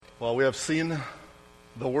Well, we have seen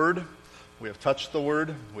the Word, we have touched the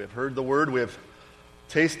Word, we have heard the Word, we have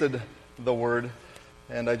tasted the Word,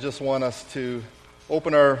 and I just want us to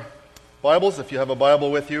open our Bibles. If you have a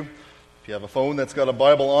Bible with you, if you have a phone that's got a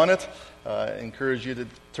Bible on it, I encourage you to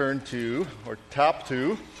turn to, or tap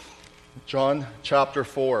to, John chapter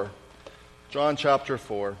 4. John chapter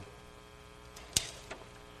 4. I'm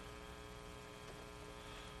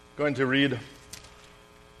going to read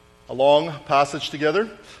a long passage together.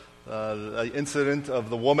 The incident of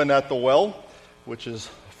the woman at the well, which is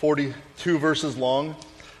 42 verses long.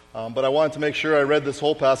 But I wanted to make sure I read this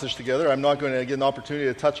whole passage together. I'm not going to get an opportunity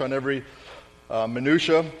to touch on every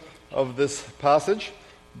minutia of this passage,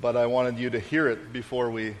 but I wanted you to hear it before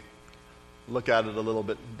we look at it a little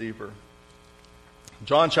bit deeper.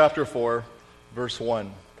 John chapter 4, verse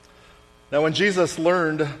 1. Now when Jesus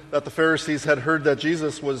learned that the Pharisees had heard that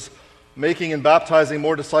Jesus was making and baptizing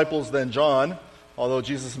more disciples than John, although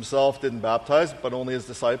Jesus himself didn't baptize, but only his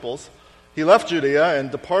disciples, he left Judea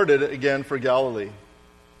and departed again for Galilee.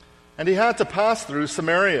 And he had to pass through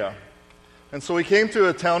Samaria. And so he came to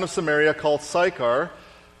a town of Samaria called Sychar,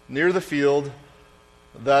 near the field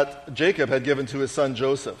that Jacob had given to his son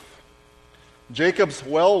Joseph. Jacob's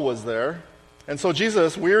well was there, and so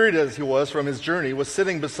Jesus, wearied as he was from his journey, was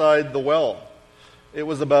sitting beside the well. It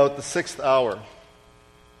was about the 6th hour.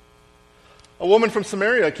 A woman from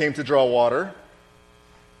Samaria came to draw water,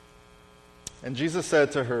 and Jesus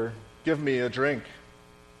said to her, "Give me a drink."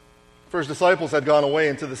 For his disciples had gone away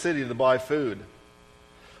into the city to buy food.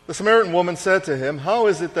 The Samaritan woman said to him, "How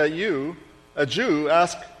is it that you, a Jew,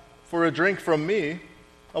 ask for a drink from me,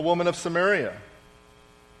 a woman of Samaria?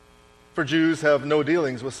 For Jews have no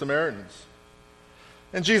dealings with Samaritans."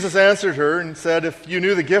 And Jesus answered her and said, "If you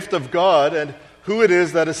knew the gift of God and who it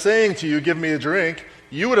is that is saying to you, 'Give me a drink,'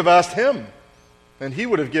 you would have asked him, and he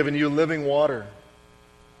would have given you living water."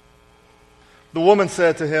 The woman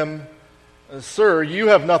said to him, "Sir, you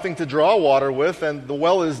have nothing to draw water with, and the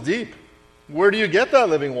well is deep. Where do you get that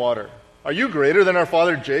living water? Are you greater than our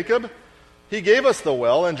father Jacob? He gave us the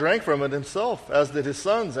well and drank from it himself, as did his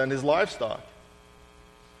sons and his livestock."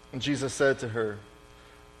 And Jesus said to her,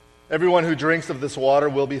 "Everyone who drinks of this water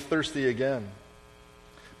will be thirsty again.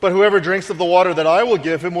 But whoever drinks of the water that I will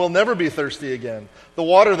give him will never be thirsty again. The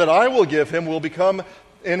water that I will give him will become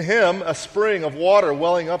in him a spring of water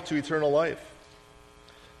welling up to eternal life."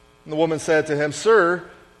 And the woman said to him, "Sir,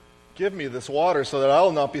 give me this water so that I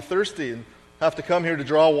will not be thirsty and have to come here to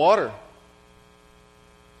draw water."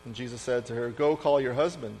 And Jesus said to her, "Go call your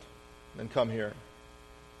husband and come here."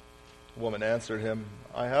 The woman answered him,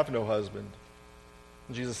 "I have no husband."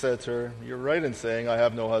 And Jesus said to her, "You're right in saying, 'I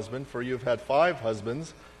have no husband,' for you've had 5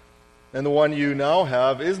 husbands, and the one you now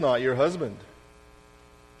have is not your husband.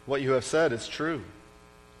 What you have said is true."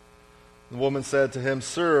 The woman said to him,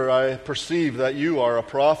 "Sir, I perceive that you are a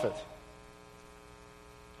prophet.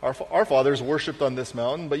 Our fathers worshipped on this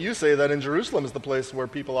mountain, but you say that in Jerusalem is the place where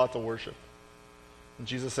people ought to worship." And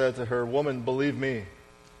Jesus said to her, "Woman, believe me,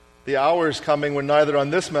 the hour is coming when neither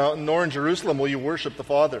on this mountain nor in Jerusalem will you worship the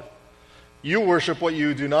Father. You worship what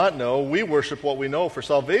you do not know, we worship what we know, for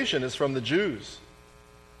salvation is from the Jews.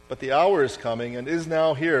 But the hour is coming and is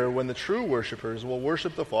now here when the true worshipers will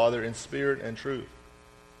worship the Father in spirit and truth.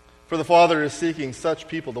 For the Father is seeking such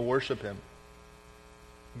people to worship him.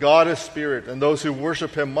 God is spirit, and those who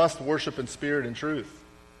worship him must worship in spirit and truth."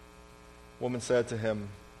 The woman said to him,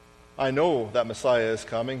 "I know that Messiah is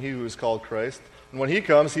coming, he who is called Christ, and when he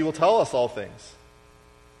comes, he will tell us all things."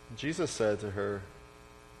 And Jesus said to her,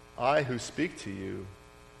 "I who speak to you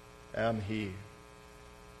am he."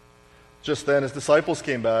 Just then his disciples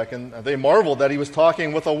came back, and they marveled that he was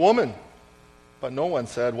talking with a woman. But no one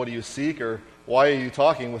said, "What do you seek?" or "Why are you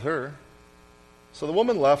talking with her?" So the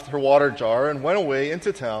woman left her water jar and went away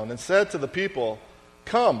into town and said to the people,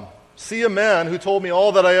 "Come, see a man who told me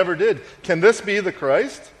all that I ever did. Can this be the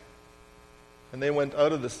Christ?" And they went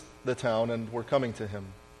out of the town and were coming to him.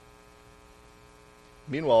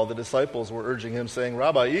 Meanwhile, the disciples were urging him, saying,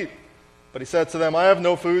 "Rabbi, eat." But he said to them, I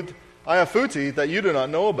have food to eat that you do not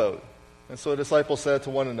know about." And so the disciples said to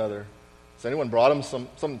one another, "Has anyone brought him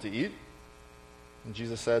something to eat?" And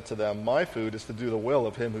Jesus said to them, "My food is to do the will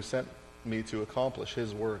of him who sent me to accomplish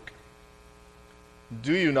his work.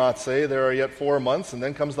 Do you not say, 'There are yet 4 months, and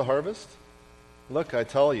then comes the harvest'? Look, I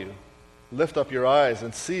tell you, lift up your eyes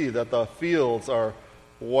and see that the fields are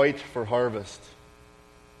white for harvest.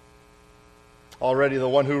 Already the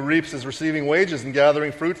one who reaps is receiving wages and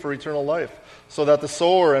gathering fruit for eternal life, so that the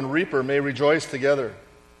sower and reaper may rejoice together.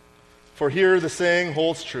 For here the saying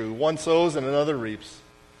holds true, one sows and another reaps.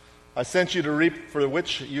 I sent you to reap for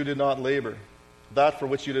which you did not labor, that for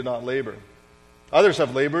which you did not labor. Others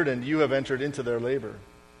have labored, and you have entered into their labor."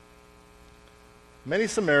 Many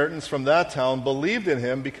Samaritans from that town believed in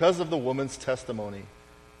him because of the woman's testimony.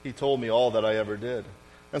 "He told me all that I ever did."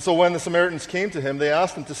 And so when the Samaritans came to him, they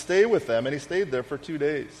asked him to stay with them, and he stayed there for 2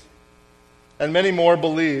 days. And many more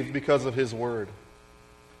believed because of his word.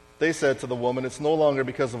 They said to the woman, "It's no longer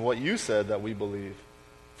because of what you said that we believe,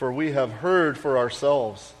 for we have heard for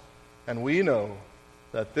ourselves, and we know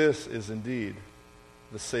that this is indeed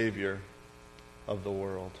the Savior of the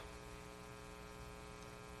world."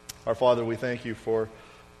 Our Father, we thank you for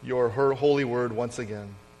your holy word once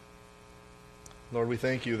again. Lord, we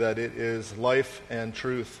thank you that it is life and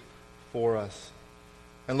truth for us.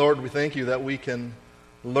 And Lord, we thank you that we can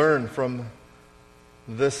learn from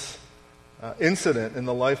this incident in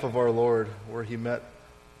the life of our Lord, where he met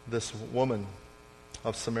this woman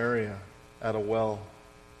of Samaria at a well.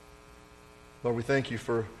 Lord, we thank you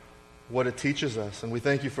for what it teaches us, and we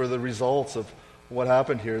thank you for the results of what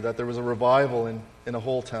happened here, that there was a revival in a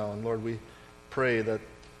whole town. Lord, we pray that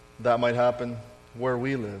that might happen where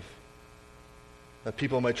we live, that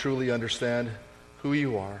people might truly understand who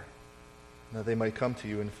you are, and that they might come to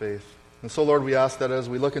you in faith. And so, Lord, we ask that as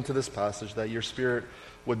we look into this passage, that your Spirit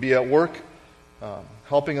would be at work,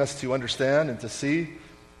 helping us to understand and to see,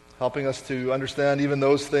 helping us to understand even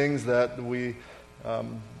those things that we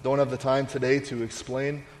don't have the time today to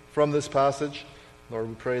explain from this passage. Lord,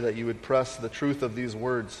 we pray that you would press the truth of these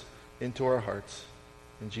words into our hearts.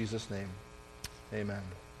 In Jesus' name, amen.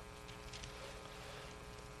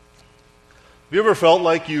 Have you ever felt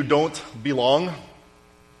like you don't belong?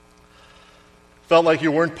 Felt like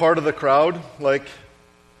you weren't part of the crowd, like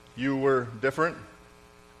you were different?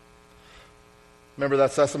 Remember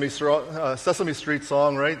that Sesame Street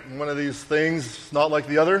song, right? One of these things not like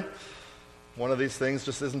the other. One of these things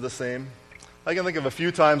just isn't the same. I can think of a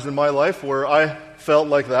few times in my life where I felt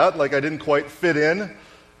like that, like I didn't quite fit in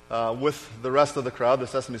with the rest of the crowd. The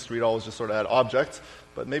Sesame Street always just sort of had objects,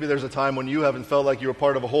 but maybe there's a time when you haven't felt like you were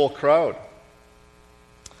part of a whole crowd.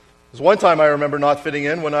 There's one time I remember not fitting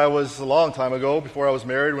in when I was, a long time ago, before I was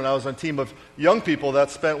married, when I was on a team of young people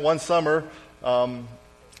that spent one summer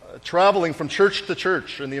traveling from church to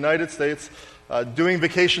church in the United States, doing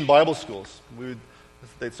vacation Bible schools.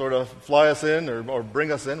 They'd sort of fly us in or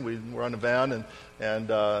bring us in. We were on a van, and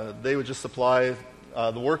they would just supply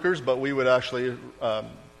the workers, but we would actually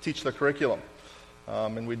teach the curriculum.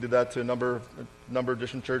 And we did that to a number of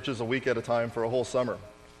different churches a week at a time for a whole summer.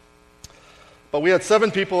 But we had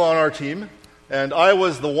 7 people on our team, and I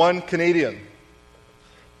was the one Canadian.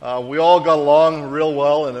 We all got along real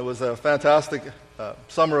well, and it was a fantastic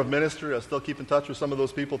summer of ministry. I still keep in touch with some of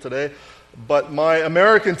those people today. But my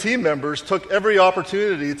American team members took every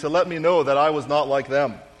opportunity to let me know that I was not like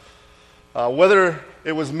them. Whether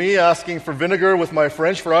it was me asking for vinegar with my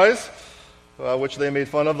French fries, which they made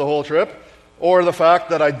fun of the whole trip, or the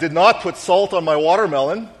fact that I did not put salt on my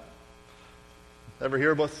watermelon. Ever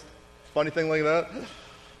hear about a funny thing like that?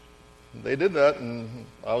 They did that, and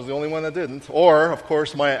I was the only one that didn't. Or, of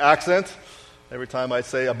course, my accent. Every time I'd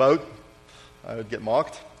say "about," I would get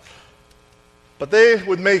mocked. But they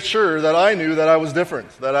would make sure that I knew that I was different,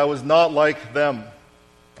 that I was not like them.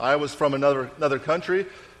 I was from another country,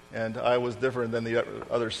 and I was different than the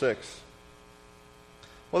other 6.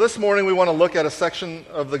 Well, this morning we want to look at a section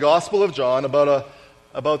of the Gospel of John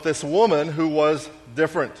about this woman who was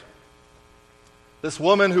different. This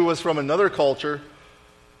woman who was from another culture,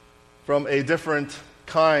 from a different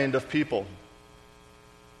kind of people.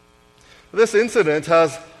 This incident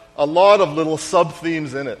has a lot of little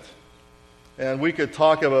sub-themes in it. And we could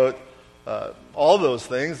talk about all those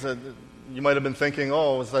things. You might have been thinking,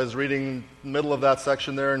 as I was reading the middle of that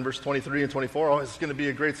section there in verse 23 and 24, it's going to be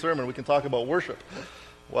a great sermon. We can talk about worship.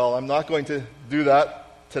 Well, I'm not going to do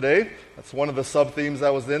that today. That's one of the sub-themes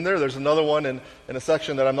that was in there. There's another one in a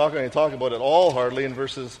section that I'm not going to talk about at all, hardly, in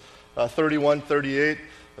verses 31, 38.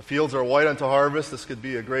 The fields are white unto harvest. This could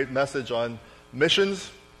be a great message on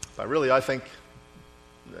missions. But really, I think,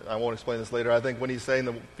 I won't explain this later, I think when he's saying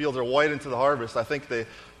the fields are white into the harvest, I think the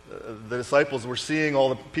disciples were seeing all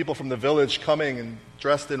the people from the village coming and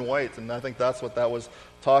dressed in white, and I think that's what that was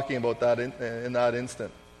talking about that in that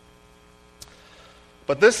instant.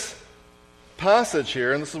 But this passage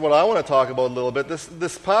here, and this is what I want to talk about a little bit,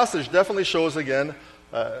 this passage definitely shows again,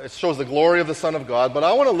 it shows the glory of the Son of God, but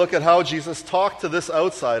I want to look at how Jesus talked to this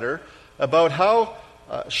outsider about how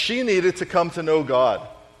she needed to come to know God.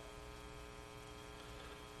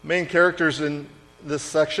 Main characters in this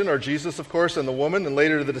section are Jesus, of course, and the woman, and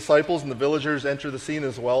later the disciples and the villagers enter the scene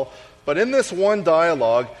as well. But in this one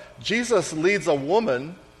dialogue, Jesus leads a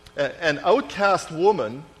woman, an outcast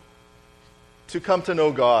woman, to come to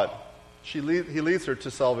know God. He leads her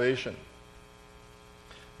to salvation.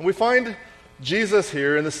 And we find Jesus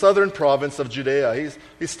here in the southern province of Judea.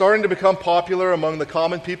 He's starting to become popular among the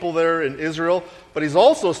common people there in Israel, but he's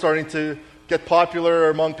also starting to get popular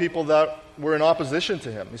among people that were in opposition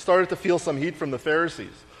to him. He started to feel some heat from the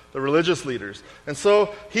Pharisees, the religious leaders. And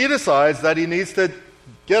so he decides that he needs to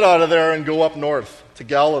get out of there and go up north to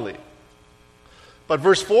Galilee. But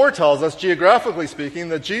verse 4 tells us, geographically speaking,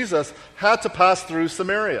 that Jesus had to pass through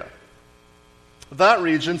Samaria. That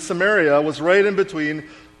region, Samaria, was right in between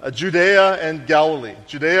Judea and Galilee.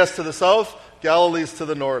 Judea is to the south, Galilee is to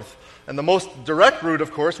the north. And the most direct route,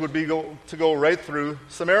 of course, would be to go right through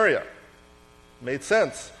Samaria. Made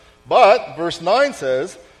sense. But verse 9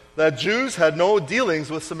 says that Jews had no dealings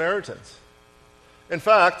with Samaritans. In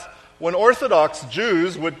fact, when Orthodox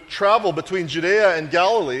Jews would travel between Judea and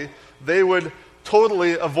Galilee, they would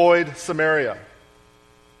totally avoid Samaria.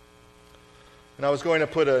 And I was going to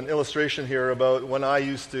put an illustration here about when I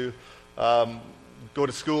used to go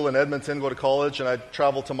to school in Edmonton, go to college, and I'd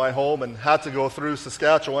travel to my home and had to go through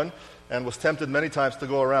Saskatchewan and was tempted many times to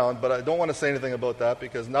go around. But I don't want to say anything about that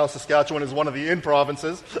because now Saskatchewan is one of the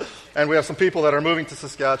in-provinces, and we have some people that are moving to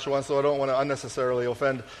Saskatchewan, so I don't want to unnecessarily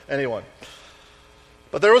offend anyone.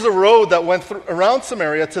 But there was a road that went around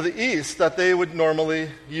Samaria to the east that they would normally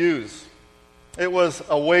use. It was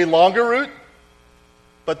a way longer route,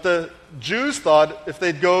 but the Jews thought if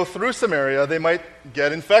they'd go through Samaria, they might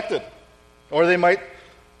get infected, or they might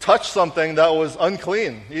touch something that was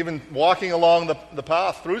unclean. Even walking along the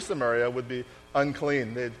path through Samaria would be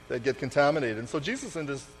unclean. They'd get contaminated. And so Jesus and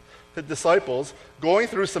his disciples going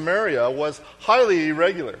through Samaria was highly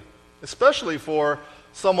irregular, especially for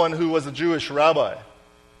someone who was a Jewish rabbi.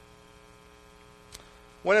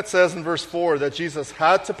 When it says in verse 4 that Jesus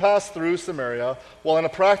had to pass through Samaria, well, in a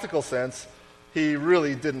practical sense, he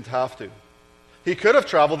really didn't have to. He could have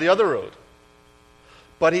traveled the other road.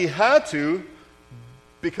 But he had to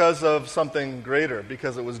because of something greater,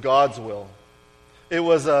 because it was God's will. It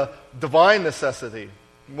was a divine necessity.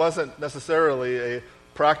 It wasn't necessarily a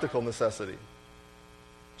practical necessity.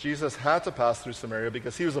 Jesus had to pass through Samaria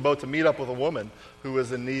because he was about to meet up with a woman who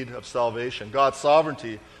was in need of salvation. God's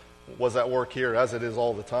sovereignty was at work here, as it is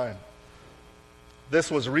all the time.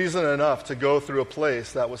 This was reason enough to go through a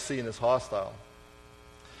place that was seen as hostile.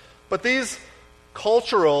 But these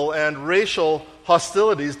cultural and racial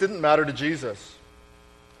hostilities didn't matter to Jesus.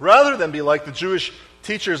 Rather than be like the Jewish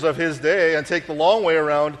teachers of his day and take the long way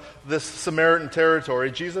around this Samaritan territory,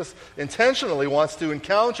 Jesus intentionally wants to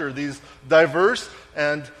encounter these diverse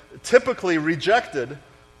and typically rejected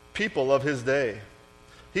people of his day.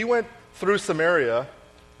 He went through Samaria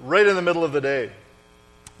right in the middle of the day.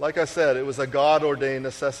 Like I said, it was a God-ordained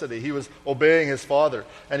necessity. He was obeying his Father.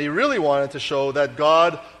 And he really wanted to show that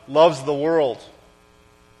God loves the world.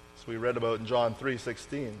 As we read about in John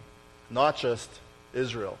 3:16. Not just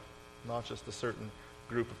Israel. Not just a certain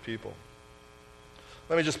group of people.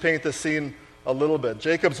 Let me just paint this scene a little bit.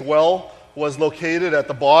 Jacob's well was located at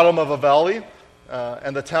the bottom of a valley.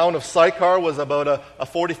 And the town of Sychar was about a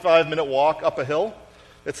 45-minute walk up a hill.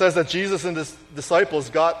 It says that Jesus and his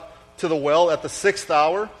disciples got to the well at the 6th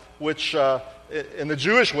hour, which in the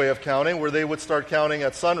Jewish way of counting, where they would start counting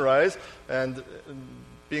at sunrise, and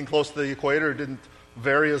being close to the equator didn't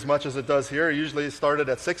vary as much as it does here. It usually started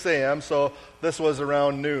at 6 a.m., so this was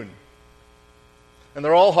around noon. And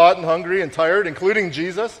they're all hot and hungry and tired, including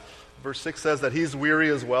Jesus. Verse 6 says that he's weary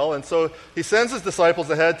as well, and so he sends his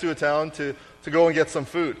disciples ahead to a town to go and get some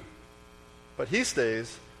food. But he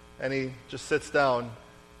stays, and he just sits down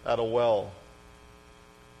at a well.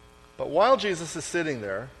 But while Jesus is sitting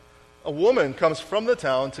there, a woman comes from the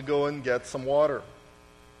town to go and get some water.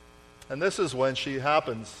 And this is when she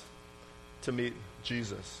happens to meet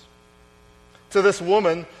Jesus. To this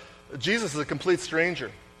woman, Jesus is a complete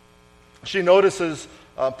stranger. She notices,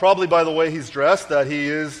 probably by the way he's dressed, that he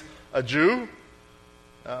is a Jew,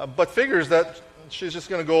 but figures that she's just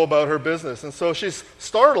going to go about her business. And so she's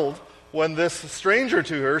startled when this stranger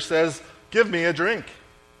to her says, "Give me a drink."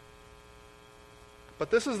 But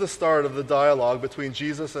this is the start of the dialogue between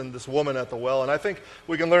Jesus and this woman at the well. And I think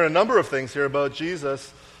we can learn a number of things here about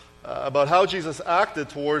Jesus, about how Jesus acted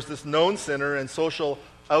towards this known sinner and social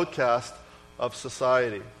outcast of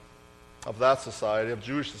society, of that society, of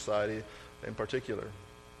Jewish society in particular.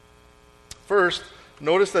 First,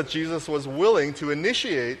 notice that Jesus was willing to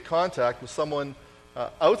initiate contact with someone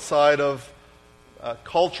outside of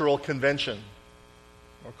cultural convention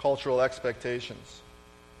or cultural expectations.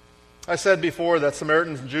 I said before that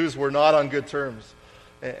Samaritans and Jews were not on good terms.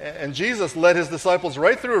 And Jesus led his disciples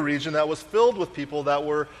right through a region that was filled with people that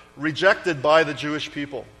were rejected by the Jewish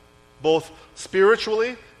people, both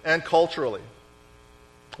spiritually and culturally.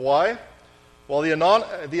 Why? Well,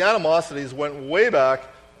 the animosities went way back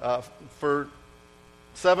for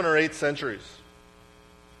 7 or 8 centuries.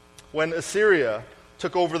 When Assyria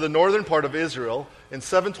took over the northern part of Israel in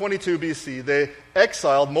 722 BC, they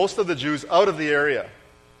exiled most of the Jews out of the area.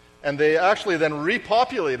 And they actually then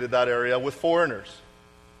repopulated that area with foreigners.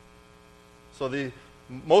 So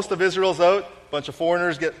most of Israel's out, a bunch of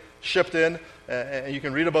foreigners get shipped in, and you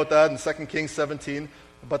can read about that in 2 Kings 17.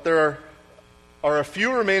 But there are a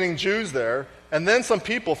few remaining Jews there, and then some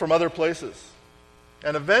people from other places.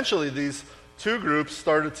 And eventually these two groups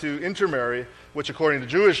started to intermarry, which according to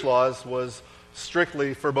Jewish laws was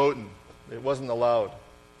strictly verboten. It wasn't allowed.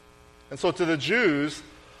 And so to the Jews,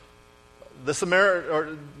 the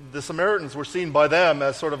Samaritans were seen by them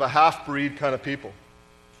as sort of a half-breed kind of people.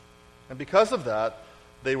 And because of that,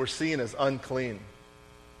 they were seen as unclean.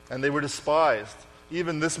 And they were despised,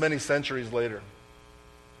 even this many centuries later.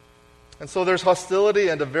 And so there's hostility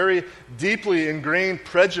and a very deeply ingrained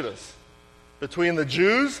prejudice between the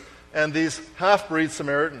Jews and these half-breed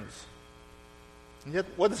Samaritans. And yet,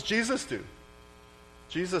 what does Jesus do?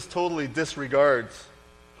 Jesus totally disregards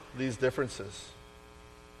these differences.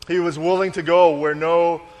 He was willing to go where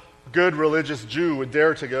no good religious Jew would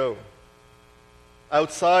dare to go,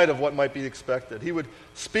 outside of what might be expected. He would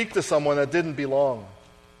speak to someone that didn't belong.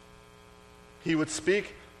 He would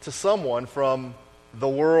speak to someone from the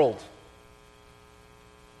world.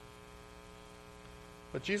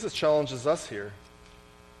 But Jesus challenges us here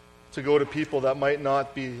to go to people that might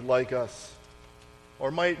not be like us,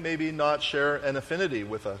 or might maybe not share an affinity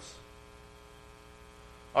with us.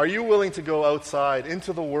 Are you willing to go outside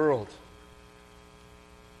into the world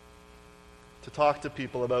to talk to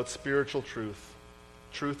people about spiritual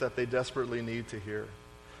truth that they desperately need to hear?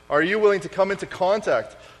 Are you willing to come into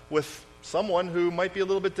contact with someone who might be a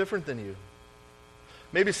little bit different than you?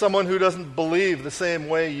 Maybe someone who doesn't believe the same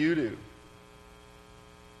way you do.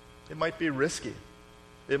 It might be risky.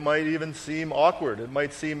 It might even seem awkward. It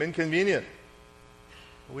might seem inconvenient.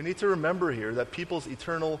 But we need to remember here that people's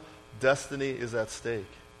eternal destiny is at stake.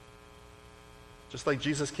 Just like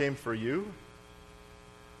Jesus came for you,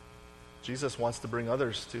 Jesus wants to bring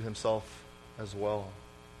others to himself as well.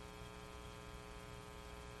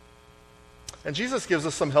 And Jesus gives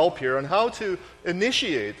us some help here on how to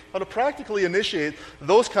practically initiate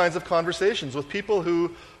those kinds of conversations with people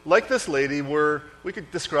who, like this lady, we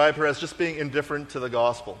could describe her as just being indifferent to the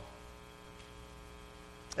gospel.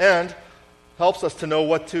 And helps us to know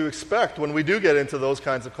what to expect when we do get into those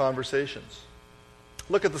kinds of conversations.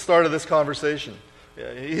 Look at the start of this conversation.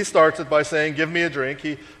 He starts it by saying, "Give me a drink."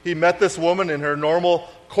 He met this woman in her normal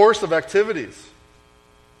course of activities.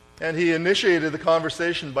 And he initiated the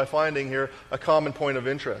conversation by finding here a common point of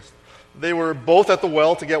interest. They were both at the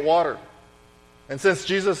well to get water. And since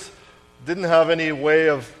Jesus didn't have any way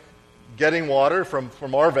of getting water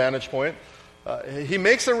from our vantage point, he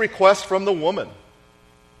makes a request from the woman,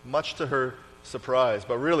 much to her surprise.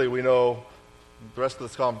 But really, we know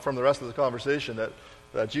from the rest of the conversation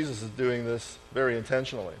that Jesus is doing this very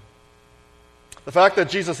intentionally. The fact that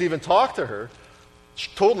Jesus even talked to her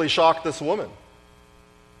totally shocked this woman.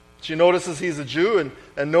 She notices he's a Jew,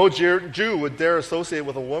 and no Jew would dare associate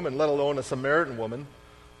with a woman, let alone a Samaritan woman,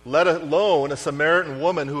 let alone a Samaritan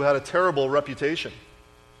woman who had a terrible reputation.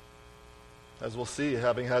 As we'll see,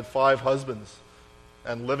 having had 5 husbands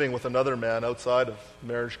and living with another man outside of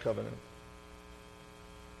marriage covenant.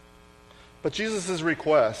 But Jesus'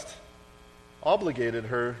 request obligated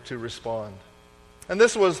her to respond. And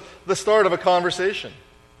this was the start of a conversation,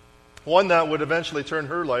 one that would eventually turn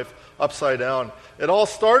her life upside down. It all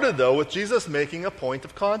started, though, with Jesus making a point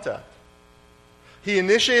of contact. He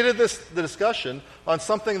initiated the discussion on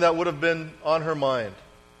something that would have been on her mind.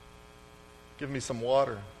 Give me some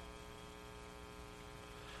water.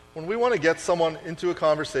 When we want to get someone into a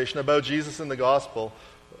conversation about Jesus and the gospel,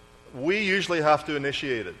 we usually have to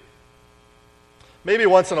initiate it. Maybe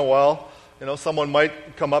once in a while, someone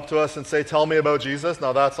might come up to us and say, "Tell me about Jesus."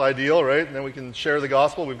 Now that's ideal, right? And then we can share the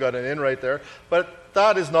gospel. We've got an in right there. But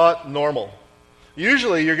that is not normal.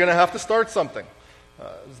 Usually you're going to have to start something,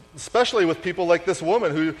 especially with people like this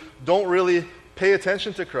woman who don't really pay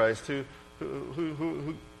attention to Christ,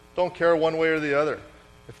 who don't care one way or the other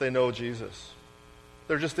if they know Jesus.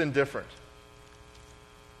 They're just indifferent.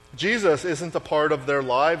 Jesus isn't a part of their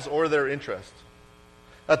lives or their interest.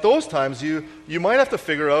 At those times, you might have to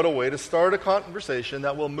figure out a way to start a conversation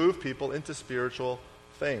that will move people into spiritual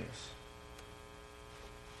things.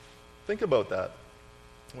 Think about that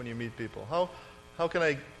when you meet people. How can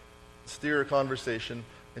I steer a conversation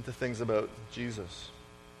into things about Jesus?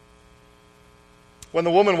 When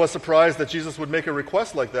the woman was surprised that Jesus would make a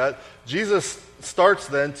request like that, Jesus starts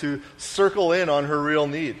then to circle in on her real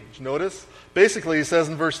need. Did you notice? Basically, he says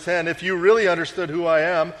in verse 10, if you really understood who I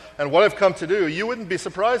am and what I've come to do, you wouldn't be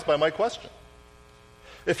surprised by my question.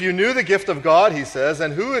 If you knew the gift of God, he says,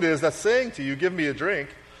 and who it is that's saying to you, give me a drink,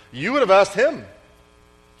 you would have asked him,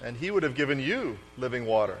 and he would have given you living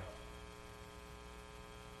water.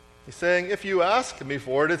 He's saying, if you ask me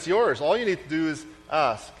for it, it's yours. All you need to do is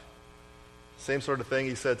ask. Same sort of thing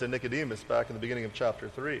he said to Nicodemus back in the beginning of chapter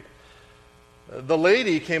 3. The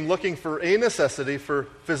lady came looking for a necessity for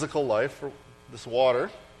physical life, for this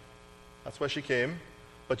water. That's why she came.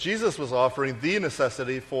 But Jesus was offering the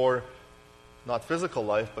necessity for not physical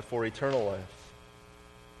life, but for eternal life.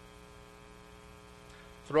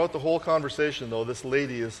 Throughout the whole conversation, though, this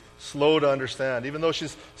lady is slow to understand. Even though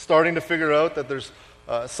she's starting to figure out that there's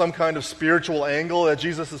some kind of spiritual angle that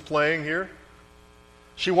Jesus is playing here,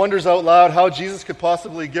 she wonders out loud how Jesus could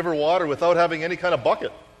possibly give her water without having any kind of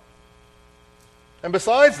bucket. And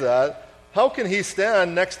besides that, how can he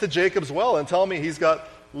stand next to Jacob's well and tell me he's got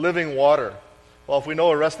living water? Well, if we know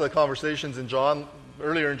the rest of the conversations in John,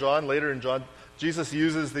 earlier in John, later in John, Jesus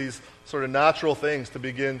uses these sort of natural things to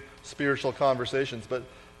begin spiritual conversations.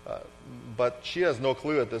 But she has no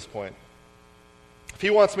clue at this point. If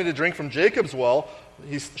he wants me to drink from Jacob's well,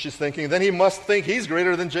 she's thinking, then he must think he's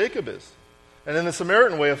greater than Jacob is. And in the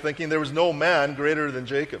Samaritan way of thinking, there was no man greater than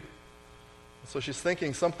Jacob. So she's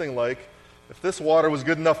thinking something like, if this water was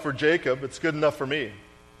good enough for Jacob, it's good enough for me.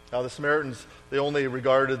 Now the Samaritans, they only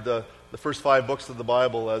regarded the first 5 books of the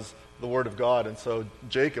Bible as the Word of God, and so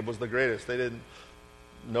Jacob was the greatest. They didn't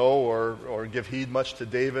know or give heed much to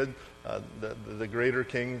David, the greater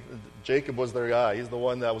king. Jacob was their guy. He's the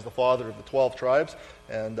one that was the father of the 12 tribes,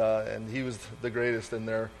 and he was the greatest in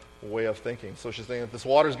their way of thinking. So she's thinking, if this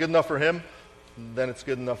water is good enough for him, then it's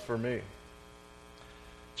good enough for me.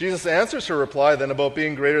 Jesus answers her reply then about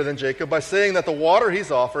being greater than Jacob by saying that the water he's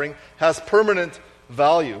offering has permanent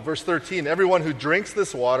value. Verse 13, everyone who drinks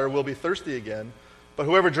this water will be thirsty again, but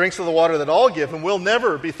whoever drinks of the water that I'll give him will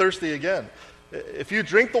never be thirsty again. If you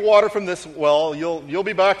drink the water from this well, you'll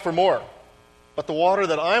be back for more. But the water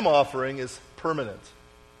that I'm offering is permanent.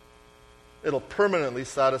 It'll permanently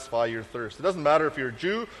satisfy your thirst. It doesn't matter if you're a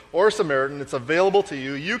Jew or a Samaritan. It's available to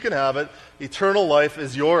you. You can have it. Eternal life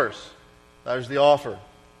is yours. There's the offer.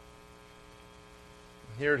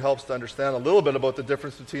 Here it helps to understand a little bit about the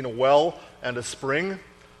difference between a well and a spring.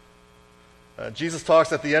 Jesus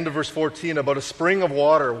talks at the end of verse 14 about a spring of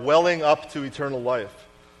water welling up to eternal life.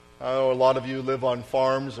 I know a lot of you live on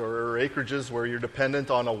farms or acreages where you're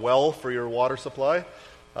dependent on a well for your water supply.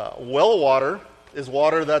 Well water is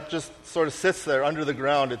water that just sort of sits there under the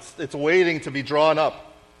ground. It's waiting to be drawn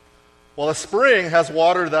up. Well, a spring has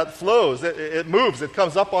water that flows. It moves. It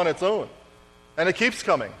comes up on its own. And it keeps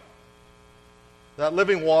coming. That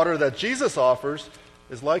living water that Jesus offers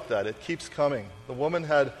is like that. It keeps coming. The woman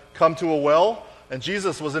had come to a well, and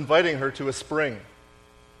Jesus was inviting her to a spring.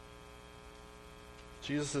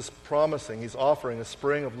 Jesus is promising, he's offering a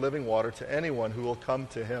spring of living water to anyone who will come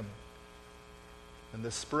to him. And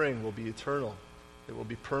this spring will be eternal. It will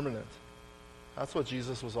be permanent. That's what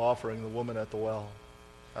Jesus was offering the woman at the well.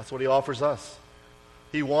 That's what he offers us.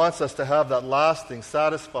 He wants us to have that lasting,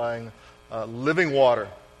 satisfying, living water,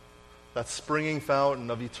 that springing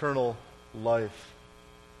fountain of eternal life.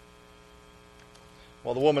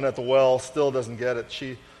 Well, the woman at the well still doesn't get it.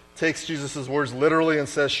 She takes Jesus' words literally and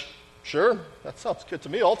says, sure, that sounds good to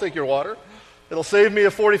me. I'll take your water. It'll save me a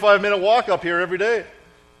 45-minute walk up here every day.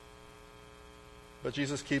 But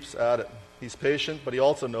Jesus keeps at it. He's patient, but he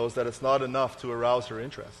also knows that it's not enough to arouse her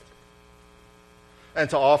interest and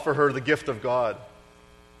to offer her the gift of God.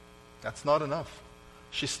 That's not enough.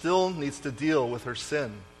 She still needs to deal with her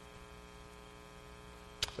sin.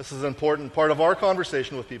 This is an important part of our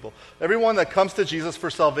conversation with people. Everyone that comes to Jesus for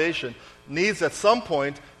salvation needs at some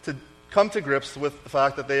point to come to grips with the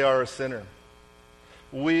fact that they are a sinner.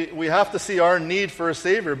 We have to see our need for a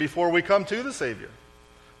Savior before we come to the Savior.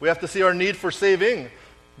 We have to see our need for saving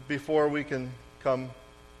before we can come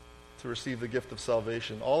to receive the gift of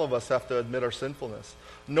salvation. All of us have to admit our sinfulness.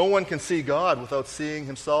 No one can see God without seeing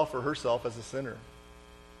himself or herself as a sinner.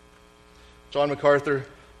 John MacArthur,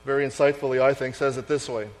 very insightfully, I think, says it this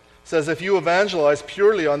way. Says, if you evangelize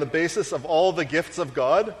purely on the basis of all the gifts of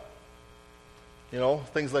God,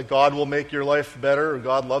 things like God will make your life better, or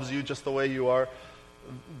God loves you just the way you are,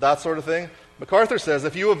 that sort of thing. MacArthur says,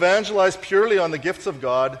 if you evangelize purely on the gifts of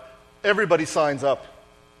God, everybody signs up.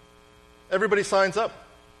 Everybody signs up.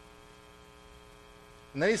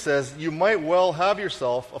 And then he says, you might well have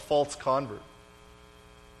yourself a false convert.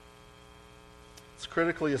 It's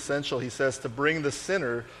critically essential, he says, to bring the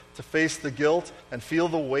sinner to face the guilt and feel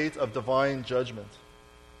the weight of divine judgment,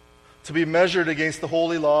 to be measured against the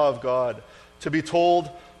holy law of God, to be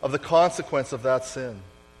told of the consequence of that sin.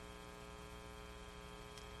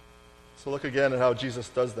 So look again at how Jesus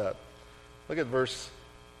does that. Look at verse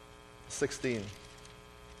 16.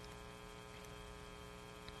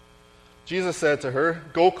 Jesus said to her,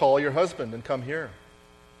 "Go call your husband and come here."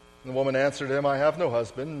 And the woman answered him, "I have no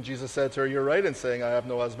husband." And Jesus said to her, "You're right in saying I have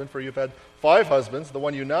no husband, for you've had 5 husbands. The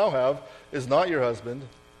one you now have is not your husband.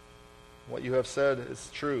 What you have said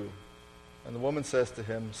is true." And the woman says to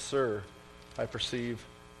him, "Sir, I perceive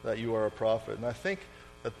that you are a prophet." And I think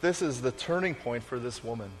that this is the turning point for this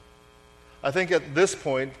woman. I think at this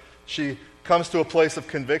point, she comes to a place of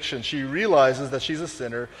conviction. She realizes that she's a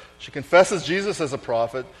sinner. She confesses Jesus as a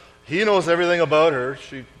prophet. He knows everything about her,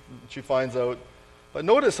 she finds out. But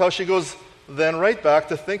notice how she goes then right back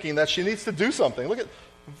to thinking that she needs to do something. Look at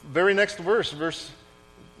the very next verse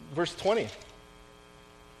 20.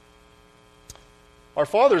 "Our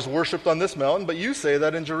fathers worshipped on this mountain, but you say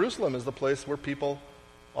that in Jerusalem is the place where people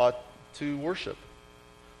ought to worship."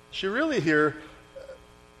 She really here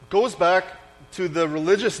goes back to the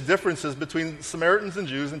religious differences between Samaritans and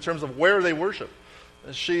Jews in terms of where they worship.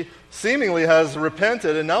 She seemingly has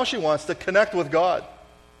repented, and now she wants to connect with God.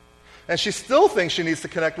 And she still thinks she needs to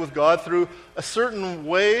connect with God through a certain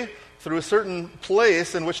way, through a certain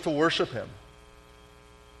place in which to worship Him.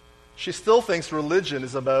 She still thinks religion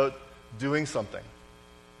is about doing something.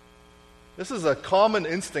 This is a common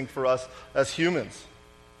instinct for us as humans.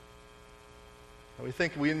 We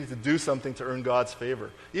think we need to do something to earn God's favor.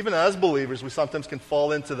 Even as believers, we sometimes can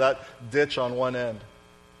fall into that ditch on one end.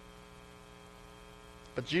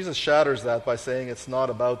 But Jesus shatters that by saying it's not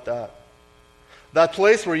about that. That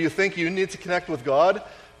place where you think you need to connect with God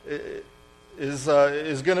is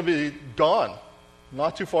going to be gone.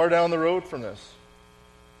 Not too far down the road from this.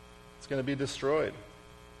 It's going to be destroyed.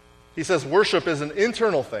 He says worship is an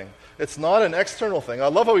internal thing. It's not an external thing. I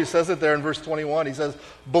love how he says it there in verse 21. He says,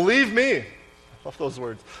 "Believe me." I love those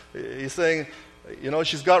words. He's saying,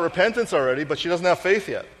 she's got repentance already, but she doesn't have faith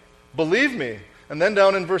yet. Believe me. And then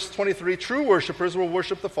down in verse 23, "True worshipers will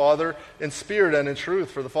worship the Father in spirit and in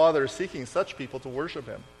truth, for the Father is seeking such people to worship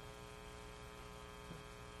Him."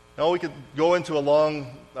 Now we could go into a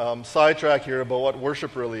long sidetrack here about what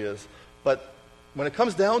worship really is. But when it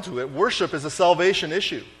comes down to it, worship is a salvation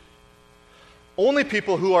issue. Only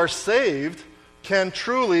people who are saved can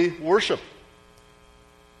truly worship.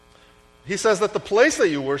 He says that the place that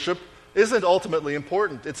you worship isn't ultimately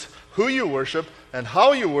important. It's who you worship and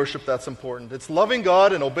how you worship that's important. It's loving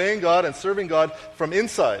God and obeying God and serving God from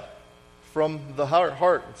inside, from the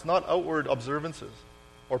heart. It's not outward observances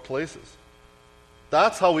or places.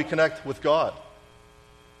 That's how we connect with God.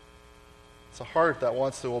 It's a heart that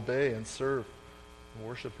wants to obey and serve and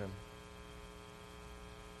worship Him.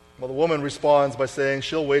 Well, the woman responds by saying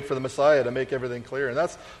she'll wait for the Messiah to make everything clear. And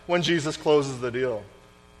that's when Jesus closes the deal.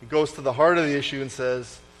 He goes to the heart of the issue and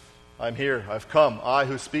says, "I'm here, I've come. I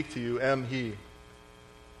who speak to you am He."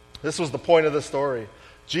 This was the point of the story.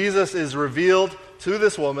 Jesus is revealed to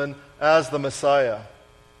this woman as the Messiah.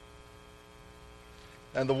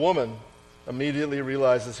 And the woman immediately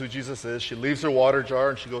realizes who Jesus is. She leaves her water jar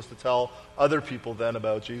and she goes to tell other people then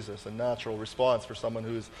about Jesus. A natural response for someone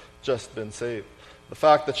who's just been saved. The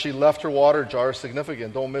fact that she left her water jar is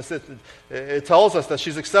significant. Don't miss it. It tells us that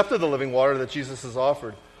she's accepted the living water that Jesus has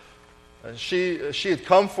offered. She had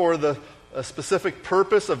come for a specific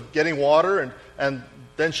purpose of getting water, and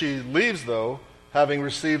then she leaves, though, having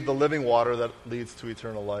received the living water that leads to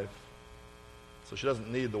eternal life. So she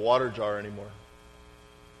doesn't need the water jar anymore.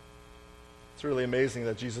 It's really amazing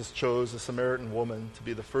that Jesus chose a Samaritan woman to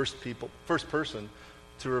be the first person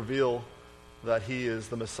to reveal that He is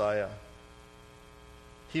the Messiah.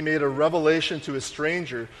 He made a revelation to a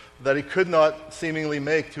stranger that He could not seemingly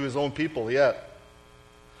make to His own people yet.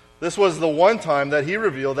 This was the one time that He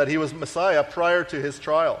revealed that He was Messiah prior to His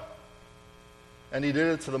trial. And He did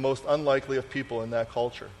it to the most unlikely of people in that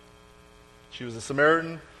culture. She was a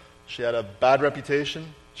Samaritan, she had a bad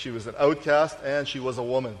reputation, she was an outcast, and she was a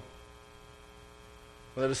woman.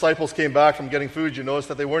 When the disciples came back from getting food, you notice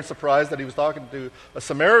that they weren't surprised that He was talking to a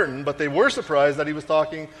Samaritan, but they were surprised that He was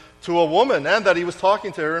talking to a woman and that He was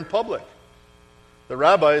talking to her in public. The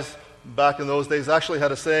rabbis back in those days actually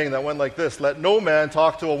had a saying that went like this: "Let no man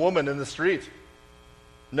talk to a woman in the street."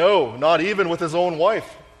 No, not even with his own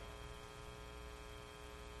wife.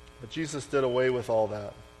 But Jesus did away with all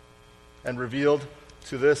that and revealed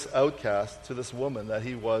to this outcast, to this woman, that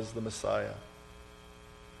He was the Messiah.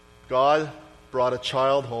 God brought a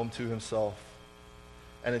child home to Himself.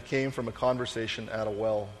 and it came from a conversation at a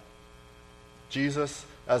well. Jesus,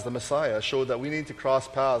 as the Messiah, showed that we need to cross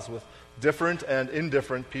paths with different and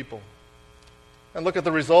indifferent people. And look at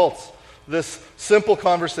the results. This simple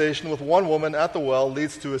conversation with one woman at the well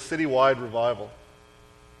leads to a citywide revival.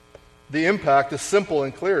 The impact is simple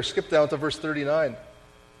and clear. Skip down to verse 39.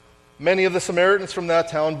 Many of the Samaritans from that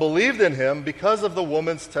town believed in him because of the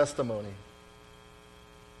woman's testimony.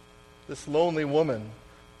 This lonely woman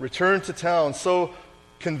returned to town so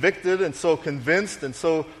convicted and so convinced and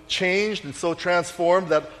so changed and so transformed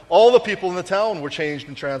that all the people in the town were changed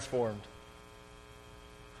and transformed.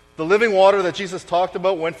 The living water that Jesus talked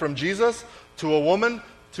about went from Jesus to a woman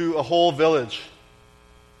to a whole village.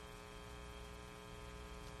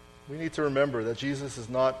 We need to remember that Jesus is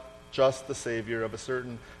not just the Savior of a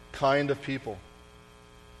certain kind of people,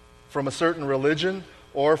 from a certain religion,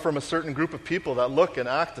 or from a certain group of people that look and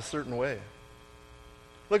act a certain way.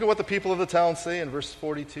 Look at what the people of the town say in verse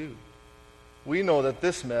 42. We know that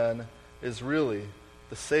this man is really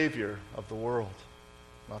the Savior of the world.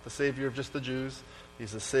 Not the Savior of just the Jews.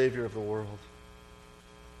 He's the Savior of the world.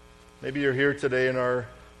 Maybe you're here today and are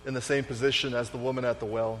in the same position as the woman at the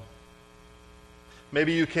well.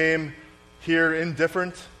 Maybe you came here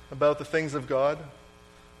indifferent about the things of God.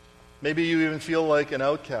 Maybe you even feel like an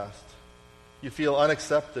outcast. You feel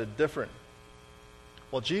unaccepted, different.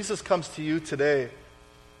 Well, Jesus comes to you today,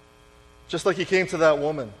 just like he came to that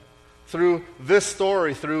woman. Through this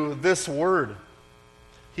story, through this word,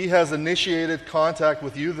 he has initiated contact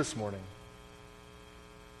with you this morning.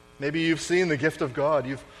 Maybe you've seen the gift of God.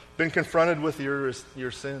 You've been confronted with your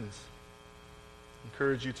sins. I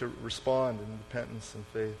encourage you to respond in repentance and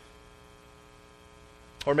faith.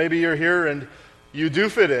 Or maybe you're here and you do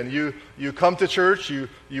fit in. You come to church,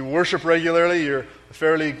 you worship regularly, you're a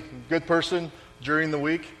fairly good person during the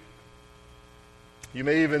week. You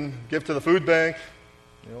may even give to the food bank,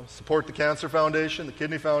 support the Cancer Foundation, the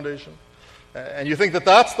Kidney Foundation. And you think that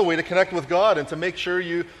that's the way to connect with God and to make sure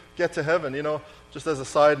you get to heaven. Just as a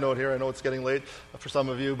side note here, I know it's getting late for some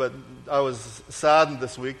of you, but I was saddened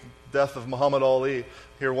this week, death of Muhammad Ali.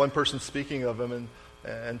 Hear one person speaking of him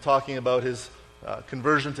and talking about his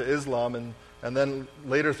conversion to Islam, and then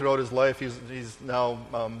later throughout his life, he's now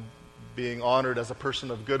being honored as a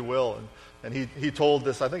person of goodwill. And he told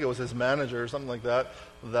this, I think it was his manager or something like that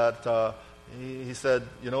he said,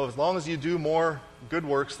 as long as you do more good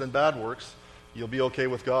works than bad works, you'll be okay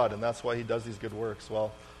with God, and that's why he does these good works.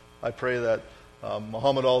 Well, I pray that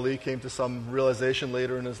Muhammad Ali came to some realization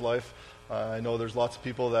later in his life. I know there's lots of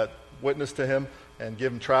people that witness to him and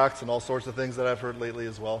give him tracts and all sorts of things that I've heard lately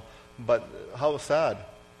as well. But how sad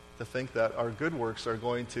to think that our good works are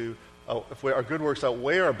going to, if our good works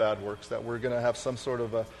outweigh our bad works, that we're going to have some sort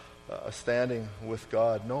of a standing with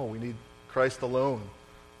God. No, we need Christ alone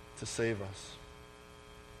to save us.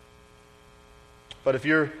 But if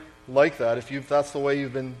you're like that, if that's the way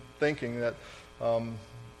you've been thinking, that the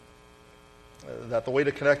way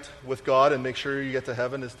to connect with God and make sure you get to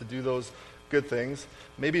heaven is to do those good things,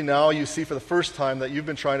 maybe now you see for the first time that you've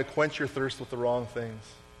been trying to quench your thirst with the wrong things.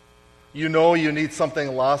 You know you need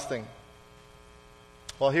something lasting.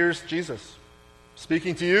 Well, here's Jesus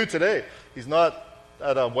speaking to you today. He's not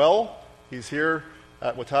at a well. He's here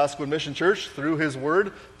at Wetaskiwin Mission Church through his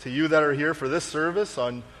word to you that are here for this service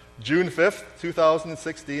on June 5th,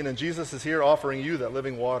 2016. And Jesus is here offering you that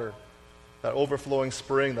living water, that overflowing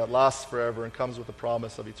spring that lasts forever and comes with the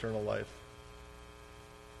promise of eternal life.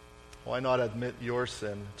 Why not admit your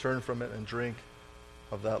sin, turn from it, and drink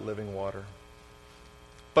of that living water?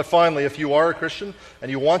 But finally, if you are a Christian and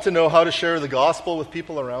you want to know how to share the gospel with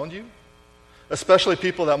people around you, especially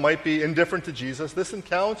people that might be indifferent to Jesus, this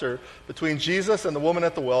encounter between Jesus and the woman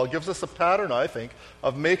at the well gives us a pattern, I think,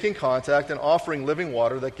 of making contact and offering living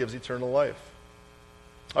water that gives eternal life.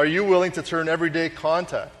 Are you willing to turn everyday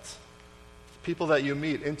contacts, people that you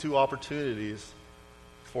meet, into opportunities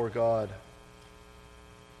for God?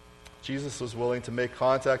 Jesus was willing to make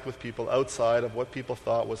contact with people outside of what people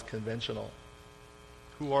thought was conventional.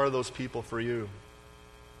 Who are those people for you?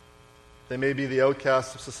 They may be the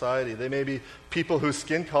outcasts of society. They may be people whose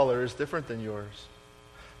skin color is different than yours.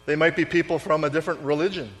 They might be people from a different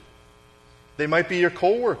religion. They might be your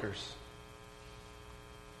co-workers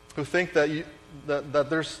who think that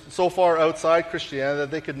they're so far outside Christianity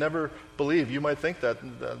that they could never believe. You might think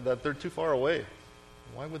that they're too far away.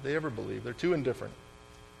 Why would they ever believe? They're too indifferent.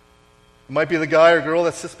 It might be the guy or girl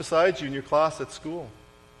that sits beside you in your class at school.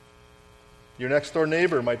 Your next door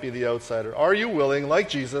neighbor might be the outsider. Are you willing, like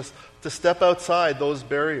Jesus, to step outside those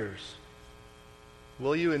barriers?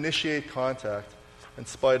 Will you initiate contact in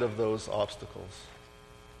spite of those obstacles?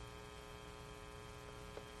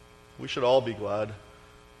 We should all be glad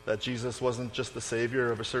that Jesus wasn't just the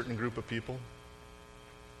Savior of a certain group of people.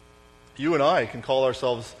 You and I can call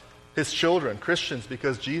ourselves his children, Christians,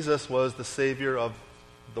 because Jesus was the Savior of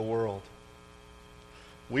the world.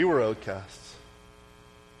 We were outcasts.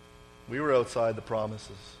 We were outside the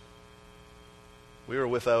promises. We were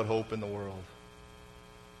without hope in the world.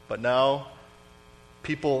 But now,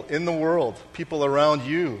 people in the world, people around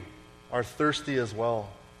you, are thirsty as well.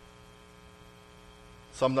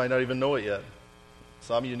 Some might not even know it yet.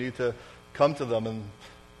 Some you need to come to them and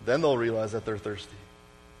then they'll realize that they're thirsty.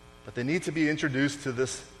 But they need to be introduced to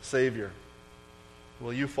this Savior.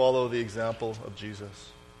 Will you follow the example of Jesus?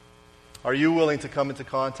 Are you willing to come into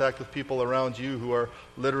contact with people around you who are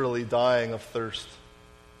literally dying of thirst?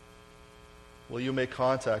 Will you make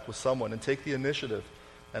contact with someone and take the initiative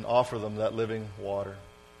and offer them that living water?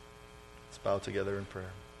 Let's bow together in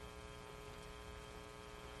prayer.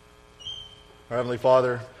 Our Heavenly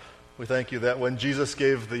Father, we thank you that when Jesus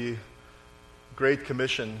gave the Great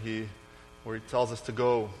Commission, where he tells us to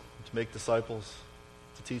go, to make disciples,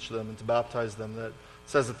 to teach them, and to baptize them, that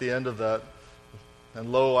says at the end of that,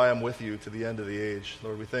 and lo, I am with you to the end of the age.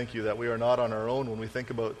 Lord, we thank you that we are not on our own when we think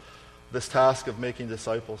about this task of making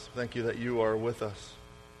disciples. Thank you that you are with us.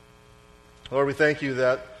 Lord, we thank you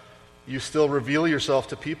that you still reveal yourself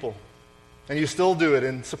to people, and you still do it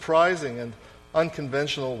in surprising and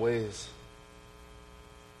unconventional ways.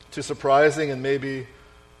 To surprising and maybe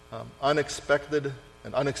unexpected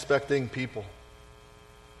and unexpecting people.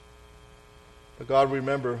 But God, we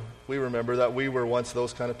remember that we were once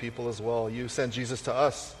those kind of people as well. You sent Jesus to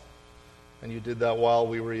us, and you did that while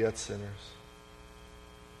we were yet sinners.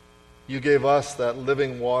 You gave us that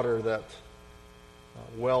living water that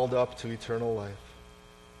welled up to eternal life.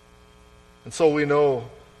 And so we know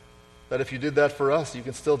that if you did that for us, you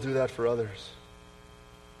can still do that for others.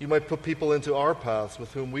 You might put people into our paths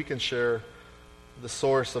with whom we can share the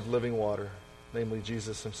source of living water, namely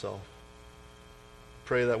Jesus himself.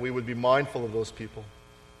 Pray that we would be mindful of those people,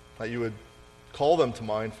 that you would call them to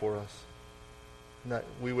mind for us, and that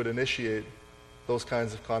we would initiate those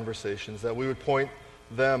kinds of conversations, that we would point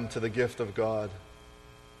them to the gift of God,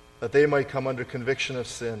 that they might come under conviction of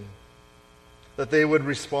sin, that they would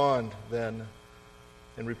respond then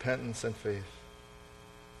in repentance and faith.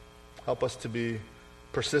 Help us to be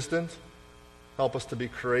persistent. Help us to be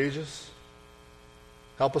courageous.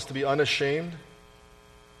 Help us to be unashamed.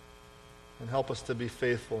 And help us to be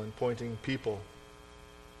faithful in pointing people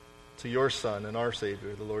to your Son and our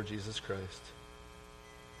Savior, the Lord Jesus Christ.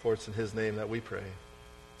 For it's in his name that we pray.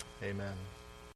 Amen.